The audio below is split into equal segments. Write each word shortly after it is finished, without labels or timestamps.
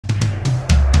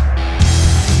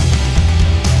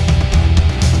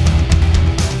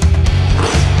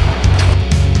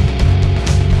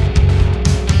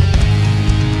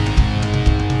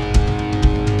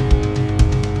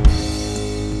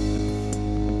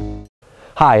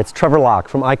Hi, it's Trevor Locke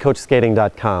from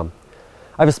iCoachSkating.com.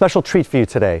 I have a special treat for you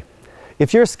today.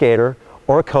 If you're a skater,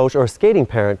 or a coach, or a skating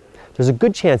parent, there's a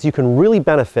good chance you can really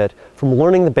benefit from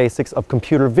learning the basics of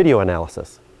computer video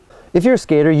analysis. If you're a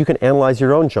skater, you can analyze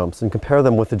your own jumps and compare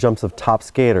them with the jumps of top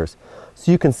skaters, so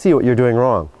you can see what you're doing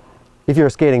wrong. If you're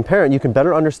a skating parent, you can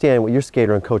better understand what your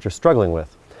skater and coach are struggling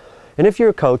with. And if you're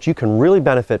a coach, you can really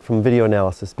benefit from video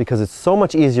analysis because it's so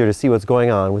much easier to see what's going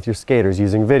on with your skaters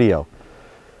using video.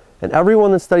 And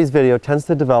everyone that studies video tends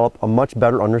to develop a much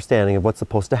better understanding of what's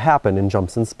supposed to happen in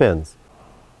jumps and spins.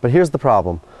 But here's the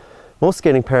problem. Most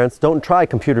skating parents don't try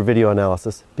computer video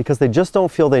analysis because they just don't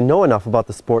feel they know enough about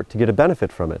the sport to get a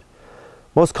benefit from it.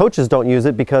 Most coaches don't use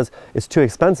it because it's too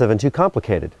expensive and too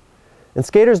complicated. And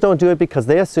skaters don't do it because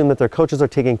they assume that their coaches are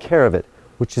taking care of it,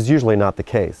 which is usually not the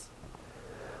case.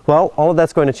 Well, all of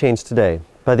that's going to change today.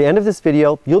 By the end of this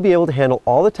video, you'll be able to handle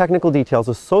all the technical details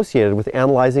associated with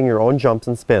analyzing your own jumps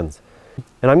and spins.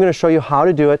 And I'm going to show you how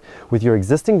to do it with your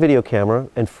existing video camera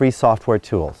and free software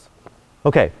tools.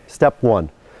 Okay, step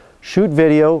 1. Shoot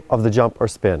video of the jump or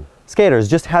spin. Skaters,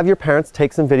 just have your parents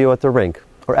take some video at the rink,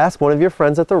 or ask one of your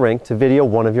friends at the rink to video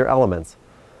one of your elements.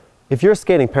 If you're a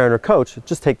skating parent or coach,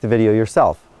 just take the video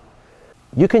yourself.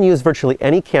 You can use virtually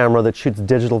any camera that shoots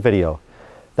digital video.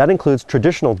 That includes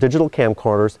traditional digital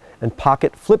camcorders and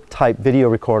pocket flip-type video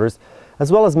recorders,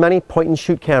 as well as many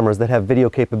point-and-shoot cameras that have video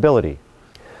capability.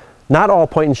 Not all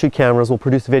point-and-shoot cameras will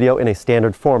produce video in a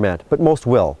standard format, but most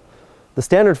will. The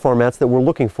standard formats that we're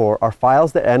looking for are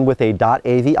files that end with a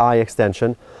 .avi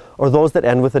extension or those that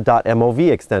end with a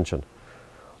 .mov extension.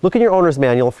 Look in your owner's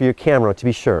manual for your camera to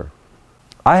be sure.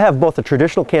 I have both a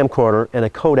traditional camcorder and a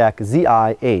Kodak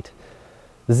ZI-8.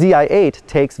 The ZI-8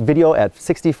 takes video at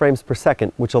 60 frames per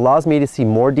second, which allows me to see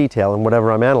more detail in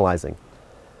whatever I'm analyzing.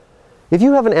 If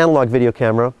you have an analog video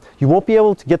camera, you won't be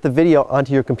able to get the video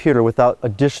onto your computer without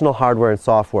additional hardware and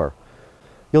software.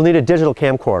 You'll need a digital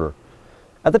camcorder.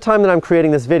 At the time that I'm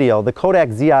creating this video, the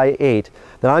Kodak ZI-8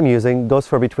 that I'm using goes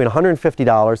for between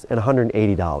 $150 and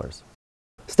 $180.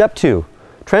 Step 2.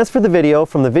 Transfer the video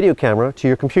from the video camera to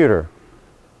your computer.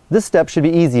 This step should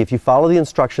be easy if you follow the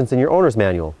instructions in your owner's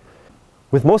manual.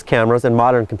 With most cameras and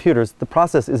modern computers, the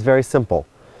process is very simple.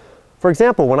 For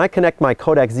example, when I connect my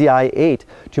Kodak ZI-8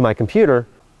 to my computer,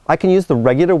 I can use the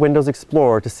regular Windows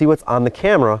Explorer to see what's on the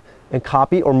camera and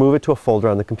copy or move it to a folder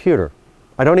on the computer.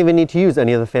 I don't even need to use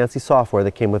any of the fancy software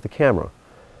that came with the camera.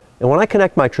 And when I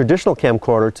connect my traditional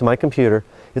camcorder to my computer,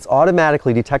 it's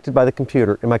automatically detected by the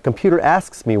computer, and my computer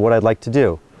asks me what I'd like to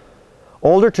do.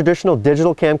 Older traditional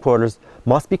digital camcorders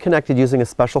must be connected using a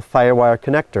special FireWire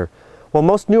connector, while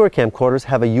most newer camcorders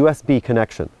have a USB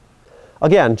connection.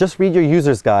 Again, just read your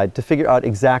user's guide to figure out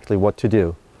exactly what to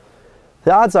do.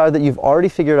 The odds are that you've already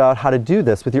figured out how to do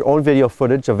this with your own video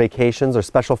footage of vacations or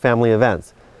special family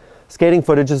events. Skating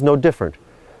footage is no different.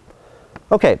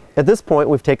 Okay, at this point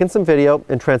we've taken some video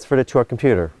and transferred it to our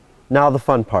computer. Now the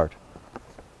fun part.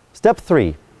 Step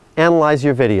 3. Analyze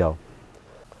your video.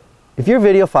 If your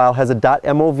video file has a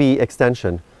 .mov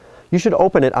extension, you should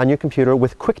open it on your computer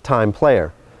with QuickTime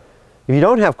Player. If you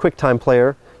don't have QuickTime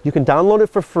Player, you can download it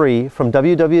for free from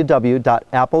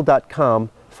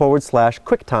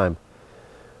www.apple.com/QuickTime.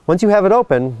 Once you have it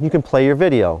open, you can play your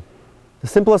video. The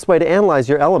simplest way to analyze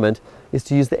your element is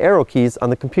to use the arrow keys on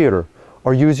the computer,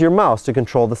 or use your mouse to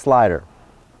control the slider.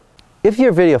 If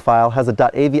your video file has a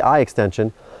 .avi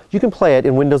extension, you can play it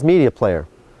in Windows Media Player.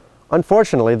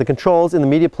 Unfortunately, the controls in the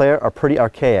Media Player are pretty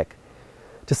archaic.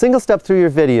 To single step through your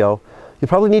video, you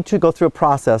probably need to go through a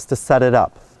process to set it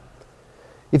up.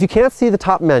 If you can't see the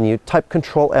top menu, type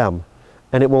Ctrl-M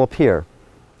and it will appear.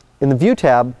 In the View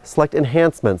tab, select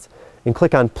Enhancements and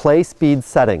click on Play Speed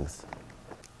Settings.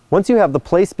 Once you have the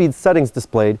Play Speed Settings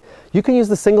displayed, you can use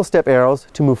the single step arrows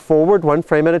to move forward one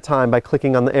frame at a time by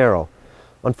clicking on the arrow.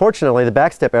 Unfortunately, the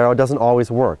back step arrow doesn't always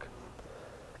work.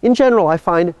 In general, I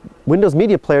find Windows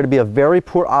Media Player to be a very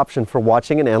poor option for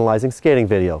watching and analyzing skating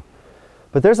video.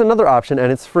 But there's another option, and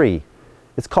it's free.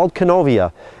 It's called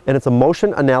Canovia, and it's a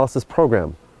motion analysis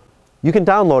program. You can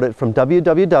download it from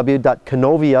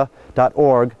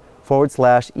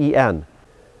www.canovia.org/en.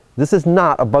 This is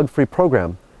not a bug-free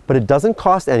program, but it doesn't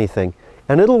cost anything,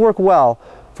 and it'll work well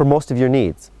for most of your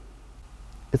needs.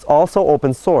 It's also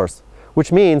open source,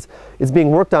 which means it's being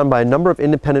worked on by a number of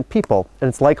independent people, and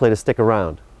it's likely to stick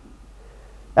around.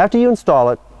 After you install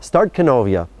it, start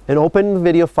Canovia and open the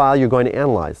video file you're going to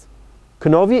analyze.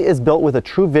 Canovia is built with a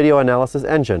true video analysis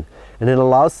engine, and it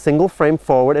allows single frame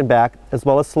forward and back, as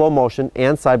well as slow motion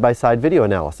and side-by-side video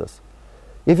analysis.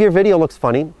 If your video looks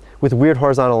funny, with weird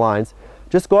horizontal lines,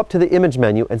 just go up to the Image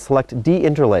menu and select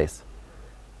De-Interlace.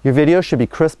 Your video should be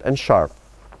crisp and sharp.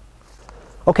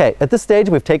 Okay, at this stage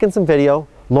we've taken some video,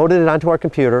 loaded it onto our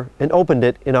computer, and opened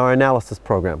it in our analysis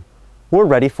program. We're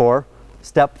ready for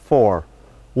Step 4,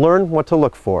 learn what to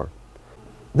look for.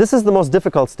 This is the most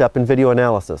difficult step in video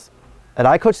analysis. At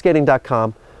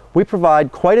iCoachSkating.com, we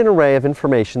provide quite an array of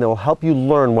information that will help you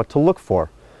learn what to look for.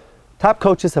 Top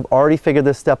coaches have already figured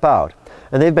this step out,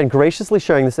 and they've been graciously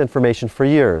sharing this information for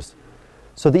years.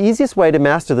 So the easiest way to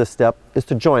master this step is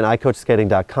to join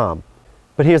iCoachSkating.com.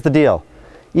 But here's the deal.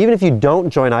 Even if you don't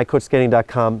join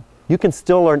iCoachSkating.com, you can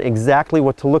still learn exactly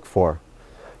what to look for.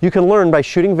 You can learn by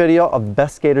shooting video of the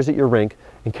best skaters at your rink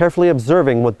and carefully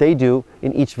observing what they do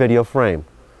in each video frame.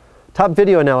 Top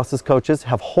video analysis coaches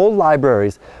have whole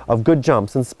libraries of good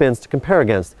jumps and spins to compare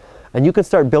against, and you can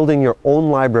start building your own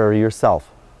library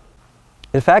yourself.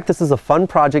 In fact, this is a fun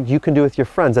project you can do with your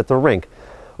friends at the rink,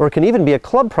 or it can even be a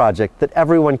club project that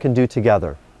everyone can do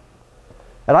together.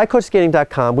 At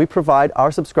iCoachSkating.com, we provide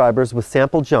our subscribers with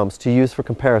sample jumps to use for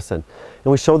comparison,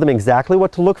 and we show them exactly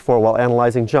what to look for while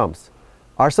analyzing jumps.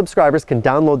 Our subscribers can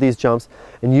download these jumps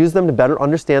and use them to better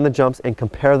understand the jumps and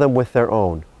compare them with their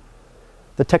own.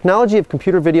 The technology of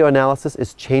computer video analysis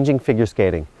is changing figure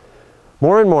skating.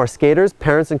 More and more skaters,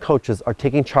 parents, and coaches are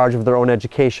taking charge of their own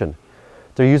education.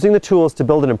 They're using the tools to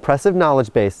build an impressive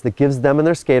knowledge base that gives them and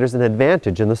their skaters an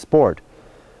advantage in the sport.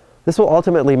 This will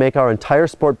ultimately make our entire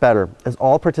sport better, as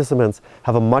all participants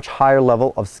have a much higher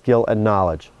level of skill and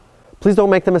knowledge. Please don't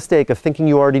make the mistake of thinking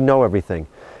you already know everything,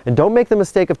 and don't make the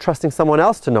mistake of trusting someone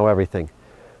else to know everything.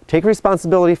 Take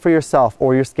responsibility for yourself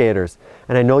or your skaters,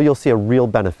 and I know you'll see a real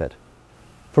benefit.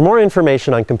 For more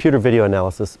information on computer video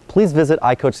analysis, please visit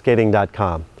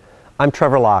iCoachSkating.com. I'm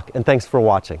Trevor Locke, and thanks for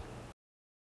watching.